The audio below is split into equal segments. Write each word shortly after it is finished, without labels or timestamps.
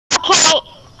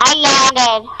I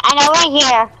landed. I know we're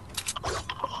here.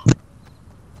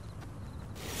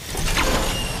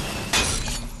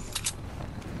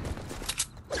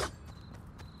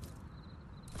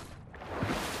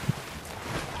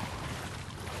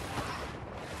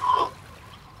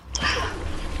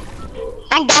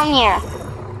 I'm down here.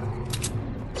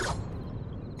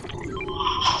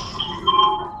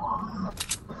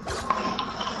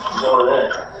 Over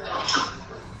there.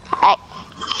 Alright.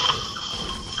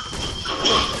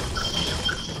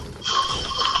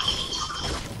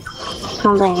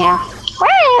 Something here. Where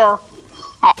are you?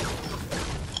 Alright.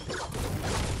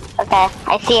 Okay,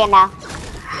 I see it now.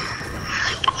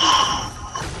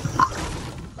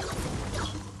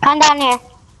 Come down here.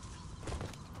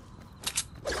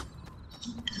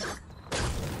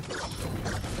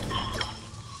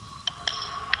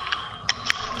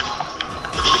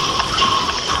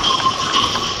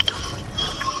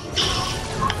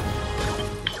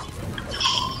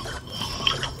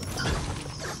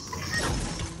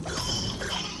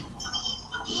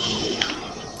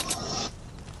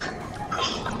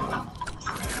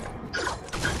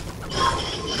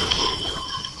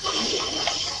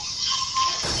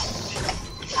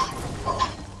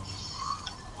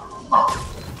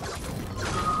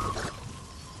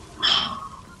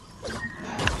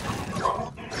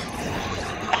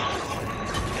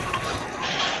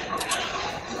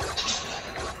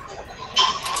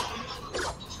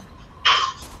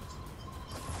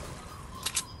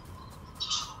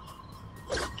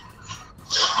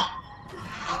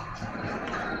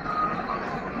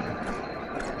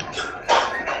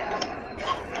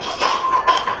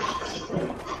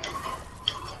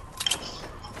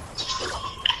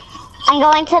 I'm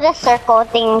going to the circle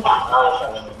thing.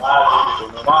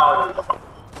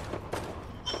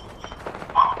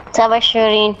 So we're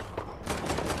shooting.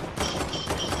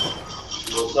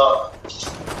 What's up?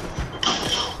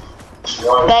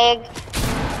 Big.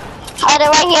 Oh,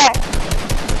 they're right here.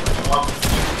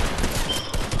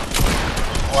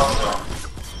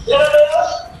 You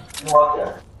want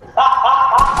there?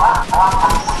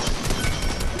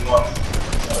 You want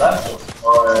velasco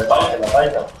or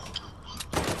baita?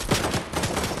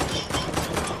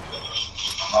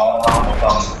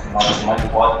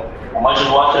 I might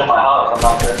just watch it in my house, I'm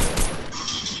not sure.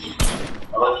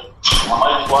 I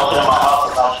might just watch it in my house,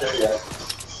 I'm not sure yet.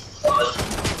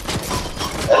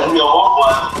 That'll be a wolf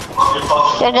one.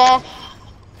 You're dead.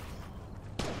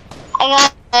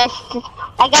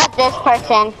 I got this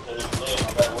person.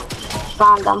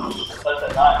 Found them.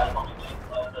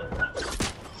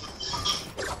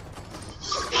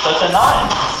 Such a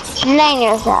 9. 9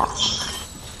 yourself.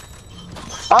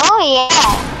 Oh yeah.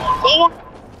 See?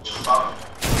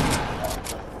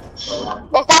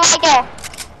 There's one right there.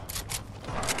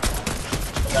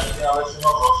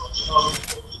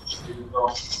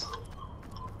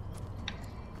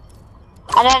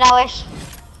 I don't know which.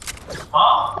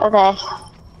 Okay.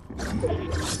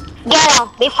 Get him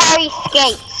before he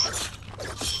escapes.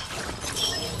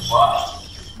 Wow.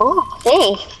 Ooh, see.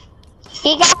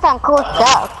 He got some cool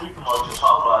stuff.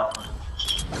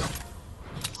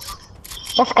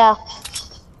 Let's go.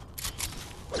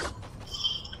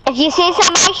 If you see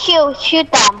somebody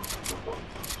shoot them.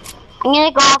 I'm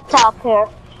gonna go up top here.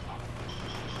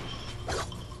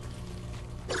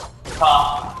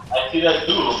 I see that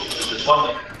too. It's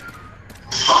funny.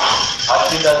 I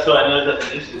see that too. I know that's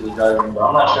an issue with driving, but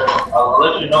I'm not sure. I'll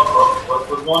let you know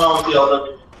what's going on with the other.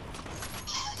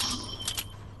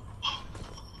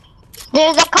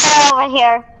 There's a car over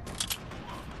here.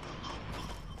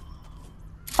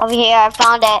 Over here, I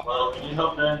found it. Well, can you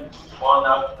help them tomorrow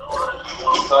afternoon or you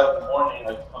want to start in the morning? I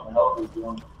can come and help you if you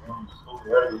want to school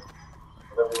early.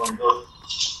 Whatever you want to do.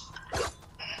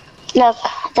 Look,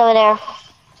 it's over there.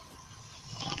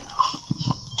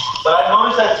 But I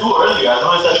noticed that too early. I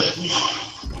noticed that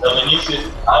too. I mean, you should.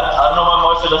 I don't know why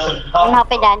Marcia doesn't. I'm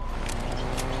helping them.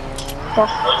 Go.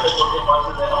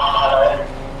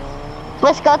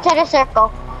 Let's go to the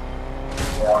circle.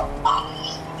 Yeah.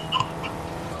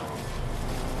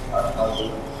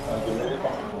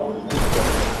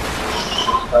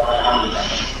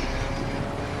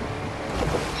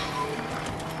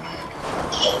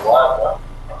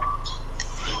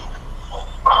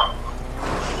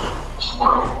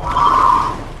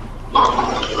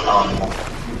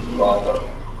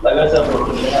 Like I said,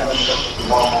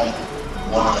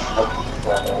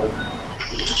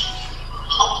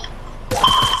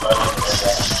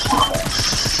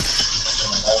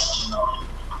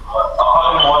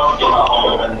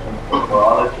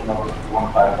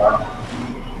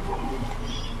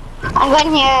 I'm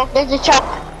going here. There's a truck.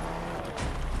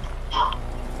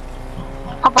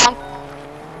 Hop on.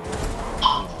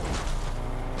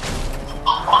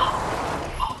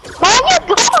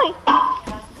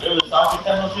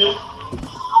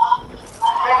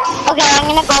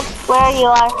 gonna go where you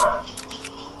are.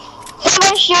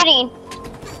 Someone's shooting.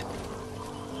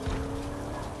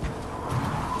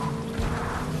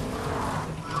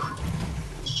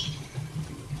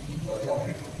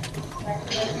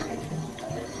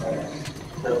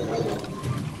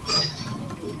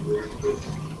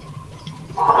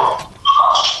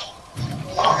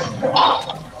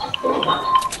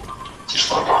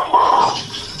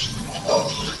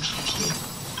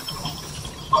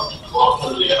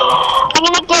 I'm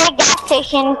gonna get a gas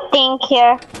station thing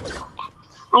here.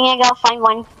 I'm gonna go find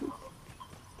one.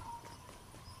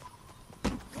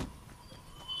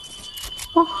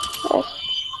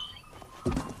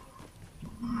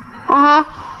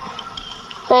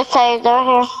 This side is over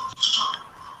here.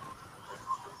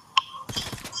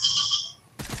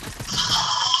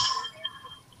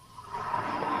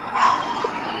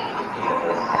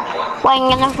 Well, I'm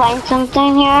gonna find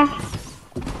something here.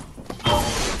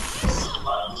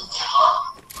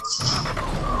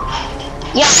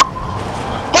 Yeah,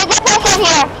 there's a person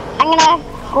here. I'm gonna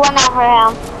run over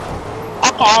him.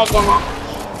 Okay, I didn't.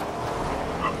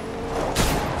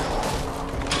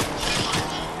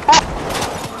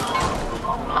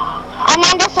 I'm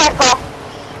in the circle.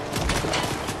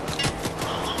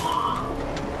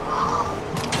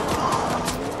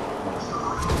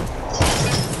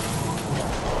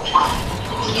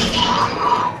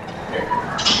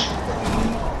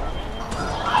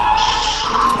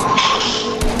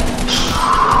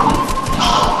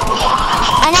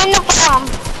 I'm in the farm.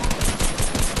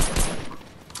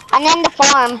 I'm in the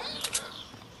farm.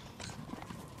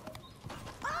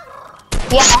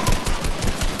 Yeah.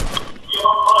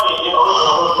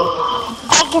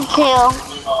 I can tell.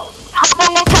 Hop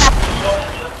on the top.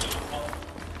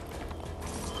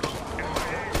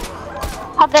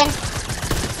 Hop in.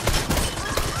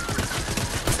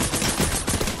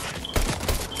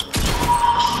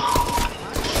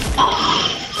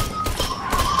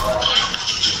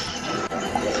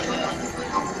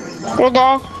 You're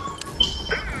dead.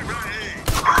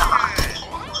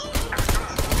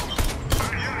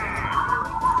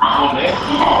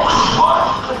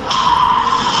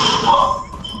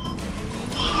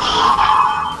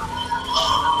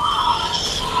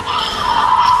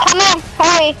 Come in,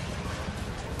 hurry.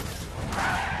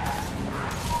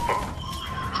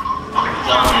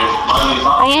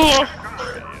 I'm in here.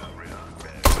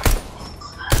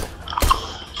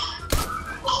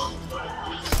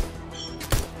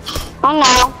 Oh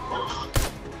no.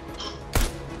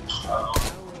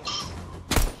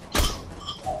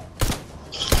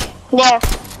 There.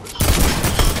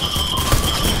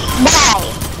 Die.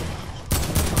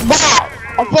 Die.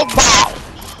 I said die.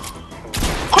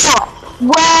 Come on.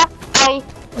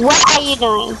 What are you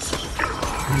doing?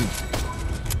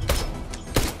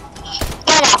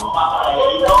 Get up.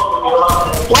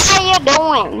 What are you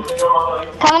doing?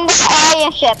 Come in the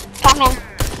alien ship. Come in.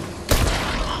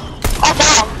 Oh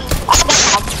god. Oh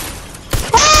god.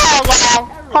 Oh god.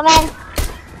 Come in.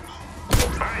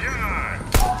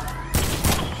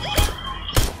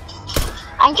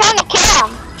 I'm trying to kill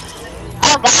him.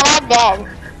 Oh god, I'm dead.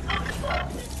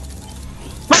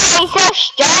 But he's so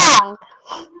strong.